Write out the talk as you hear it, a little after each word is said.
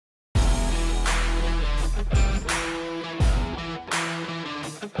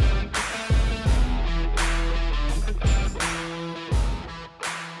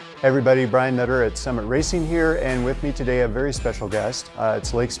Hey everybody, Brian Nutter at Summit Racing here, and with me today a very special guest.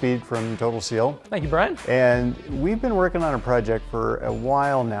 It's Lake Speed from Total Seal. Thank you, Brian. And we've been working on a project for a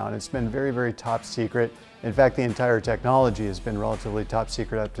while now, and it's been very, very top secret. In fact, the entire technology has been relatively top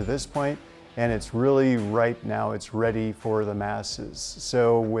secret up to this point, and it's really right now, it's ready for the masses.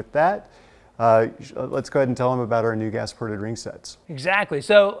 So with that, let's go ahead and tell them about our new gas-ported ring sets. Exactly.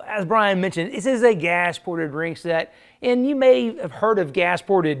 So as Brian mentioned, this is a gas-ported ring set, and you may have heard of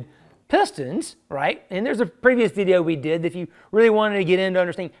gas-ported pistons, right? And there's a previous video we did. If you really wanted to get into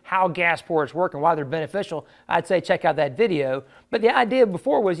understanding how gas ports work and why they're beneficial, I'd say check out that video. But the idea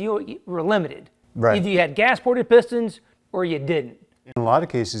before was you were limited. Right. Either you had gas-ported pistons or you didn't. In a lot of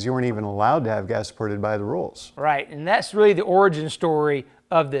cases, you weren't even allowed to have gas-ported by the rules. Right, and that's really the origin story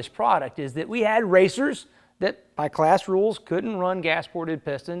of this product, is that we had racers that by class rules couldn't run gas-ported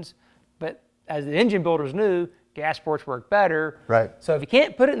pistons, but as the engine builders knew, gas ports work better. Right. So if you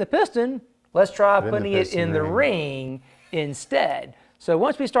can't put it in the piston, let's try putting it in the ring instead. So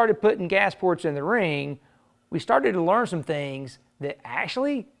once we started putting gas ports in the ring, we started to learn some things that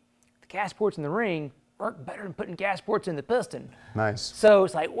actually the gas ports in the ring work better than putting gas ports in the piston. Nice. So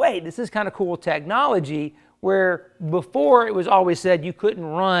it's like, wait, this is kind of cool technology, where before it was always said you couldn't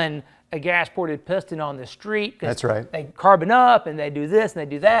run a gas-ported piston on the street. That's right. They carbon up and they do this and they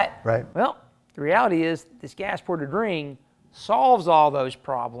do that. Right. Well, the reality is this gas-ported ring solves all those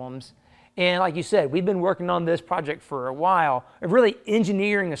problems. And like you said, we've been working on this project for a while of really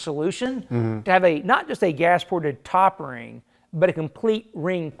engineering a solution to have not just a gas-ported top ring, but a complete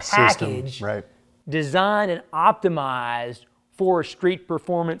ring package system. Right. Designed and optimized for street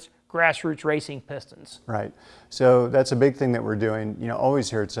performance grassroots racing pistons. Right. So that's a big thing that we're doing, always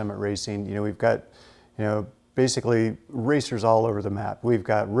here at Summit Racing. We've got, basically racers all over the map. We've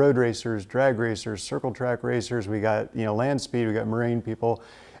got road racers, drag racers, circle track racers. We got, land speed, we got marine people.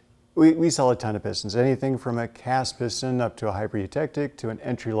 We sell a ton of pistons, anything from a cast piston up to a hypereutectic to an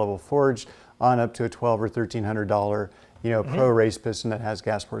entry-level forged on up to a $1,200 or $1,300, pro race piston that has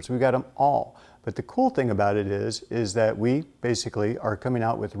gas ports. We've got them all. But the cool thing about it is that we basically are coming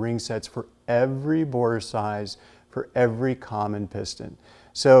out with ring sets for every bore size, for every common piston.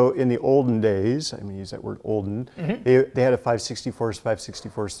 So in the olden days, I'm going to use that word olden, they had a 564s,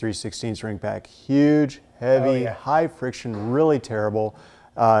 3/16 ring pack. Huge, heavy, high friction, really terrible,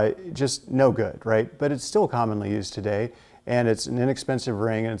 just no good, right? But it's still commonly used today, and it's an inexpensive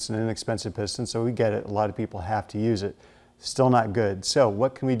ring and it's an inexpensive piston, so we get it. A lot of people have to use it. Still not good. So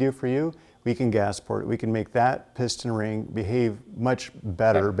what can we do for you? We can gas port it. We can make that piston ring behave much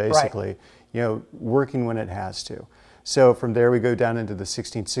better, basically, working when it has to. So from there we go down into the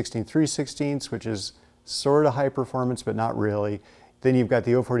 16/16 3/16, which is sort of high performance, but not really. Then you've got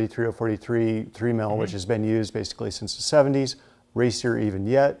the 043 3 mil, which has been used basically since the 70s, racier even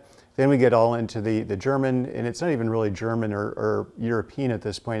yet. Then we get all into the German, and it's not even really German or European at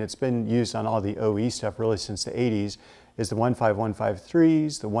this point. It's been used on all the OE stuff really since the 80s. Is the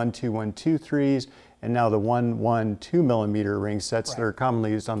 15153s, the 12123s, and now the 112 millimeter ring sets that are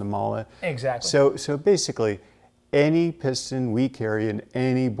commonly used on the Mala. Exactly. So basically, any piston we carry in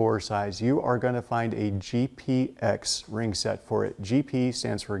any bore size, you are going to find a GPX ring set for it. GP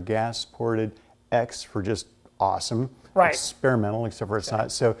stands for gas ported, X for just awesome, experimental, except for it's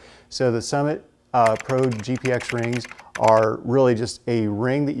not. So the Summit Pro GPX rings are really just a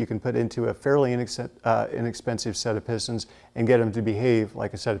ring that you can put into a fairly inexpensive set of pistons and get them to behave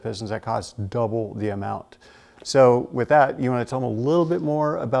like a set of pistons that costs double the amount. So with that, you want to tell them a little bit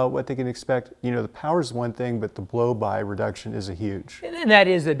more about what they can expect. The power is one thing, but the blow-by reduction is a huge. And that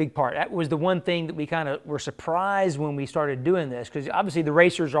is a big part. That was the one thing that we kind of were surprised when we started doing this, because obviously the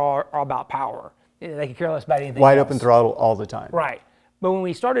racers are about power. They can care less about anything Wide else. open throttle all the time. Right. But when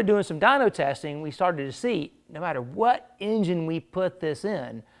we started doing some dyno testing, we started to see no matter what engine we put this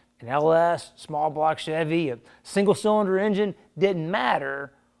in, an LS, small block Chevy, a single cylinder engine, didn't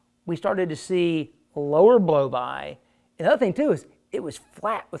matter. We started to see lower blow-by. And the other thing too is it was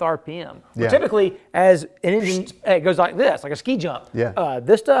flat with RPM. Yeah. Typically, as an engine, it goes like this, like a ski jump. Yeah.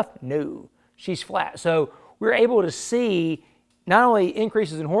 This stuff, no, she's flat. So we're able to see not only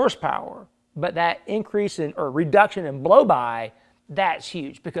increases in horsepower, but that increase in or reduction in blow-by. That's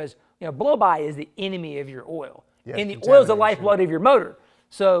huge, because blow-by is the enemy of your oil. Yeah, and the oil is the lifeblood of your motor.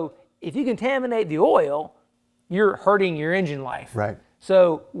 So if you contaminate the oil, you're hurting your engine life. Right.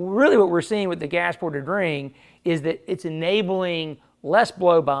 So really what we're seeing with the gas-ported ring is that it's enabling less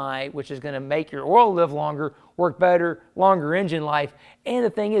blow by, which is going to make your oil live longer, work better, longer engine life. And the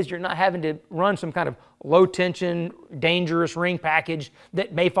thing is, you're not having to run some kind of low tension, dangerous ring package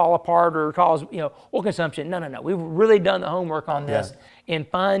that may fall apart or cause, oil consumption. No, no, no. We've really done the homework on this and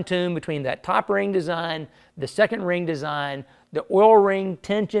fine-tuned between that top ring design, the second ring design, the oil ring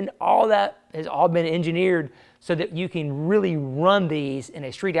tension, all that has all been engineered so that you can really run these in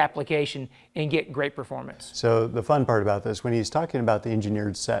a street application and get great performance. So the fun part about this, when he's talking about the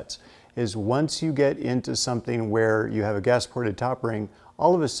engineered sets, is once you get into something where you have a gas-ported top ring,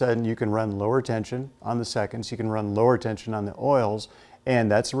 all of a sudden you can run lower tension on the seconds, you can run lower tension on the oils,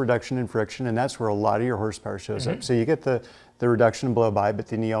 and that's a reduction in friction, and that's where a lot of your horsepower shows up. So you get the reduction in blow-by, but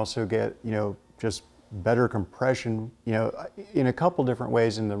then you also get, just better compression, in a couple different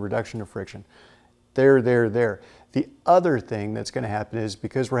ways in the reduction of friction. There. The other thing that's going to happen is,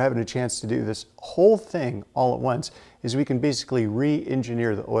 because we're having a chance to do this whole thing all at once, is we can basically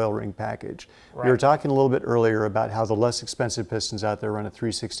re-engineer the oil ring package. Right. We were talking a little bit earlier about how the less expensive pistons out there run a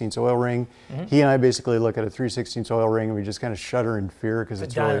 3/16 oil ring. He and I basically look at a 3/16 oil ring and we just kind of shudder in fear because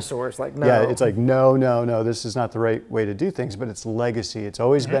it's dinosaurs, like, no. Yeah, it's like, no, this is not the right way to do things, but it's legacy. It's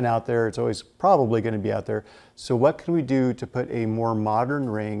always been out there. It's always probably going to be out there. So what can we do to put a more modern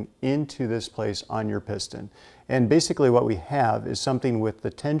ring into this place on your piston? And basically what we have is something with the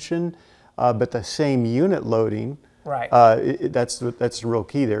tension, but the same unit loading. Right. That's the real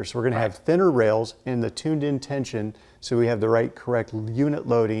key there. So we're going to have thinner rails and the tuned-in tension, so we have the right correct unit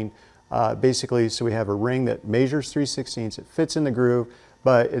loading. Basically, so we have a ring that measures 3/16, it fits in the groove,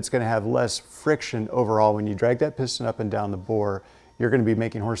 but it's going to have less friction overall. When you drag that piston up and down the bore, you're going to be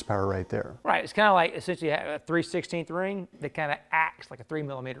making horsepower right there. Right. It's kind of like essentially a 3/16 ring that kind of acts like a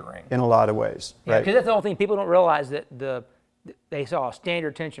 3mm ring. In a lot of ways. Yeah, right? because that's the whole thing. People don't realize that they saw a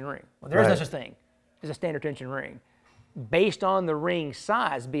standard tension ring. Well, there's no such thing. There's a standard tension ring. Based on the ring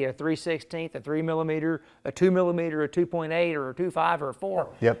size, be a 3/16, a 3mm, a 2mm, a 2.8, or a 2.5, or a 4.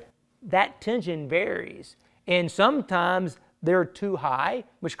 Yep. That tension varies. And sometimes they're too high,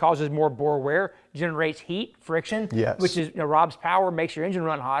 which causes more bore wear, generates heat, friction, which is robs power, makes your engine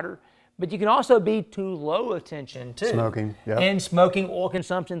run hotter. But you can also be too low a tension too. Smoking, and smoking, oil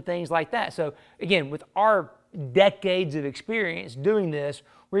consumption, things like that. So again, with our decades of experience doing this,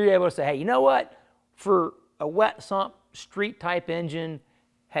 we were able to say, hey, you know what? For a wet sump street type engine,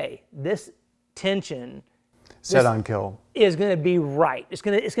 hey, this tension set on kill is going to be right. It's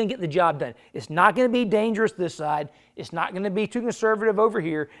going to get the job done. It's not going to be dangerous this side. It's not going to be too conservative over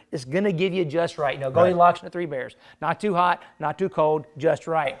here. It's going to give you just right. Goldilocks and the three bears. Not too hot, not too cold, just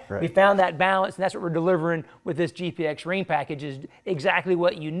right. We found that balance, and that's what we're delivering with this GPX ring package, is exactly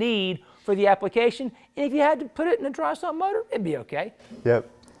what you need for the application. And if you had to put it in a dry sump motor, it'd be okay. Yep.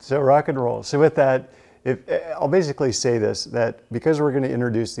 So rock and roll. So with that, I'll basically say this, that because we're going to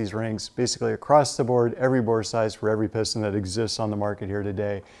introduce these rings basically across the board, every bore size for every piston that exists on the market here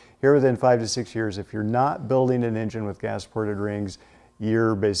today, here within 5 to 6 years, if you're not building an engine with gas-ported rings,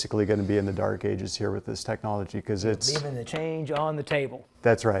 you're basically going to be in the dark ages here with this technology, because it's leaving the change on the table.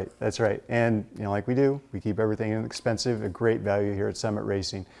 That's right. That's right. And like we do, we keep everything inexpensive, a great value here at Summit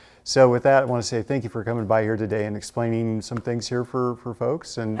Racing. So with that, I want to say thank you for coming by here today and explaining some things here for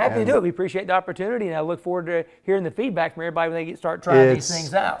folks. Happy to do it. We appreciate the opportunity, and I look forward to hearing the feedback from everybody when they start trying these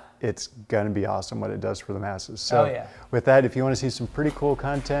things out. It's going to be awesome what it does for the masses. So with that, if you want to see some pretty cool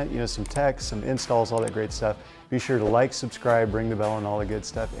content, some text, some installs, all that great stuff, be sure to like, subscribe, ring the bell, and all the good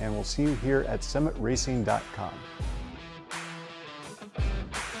stuff. And we'll see you here at summitracing.com.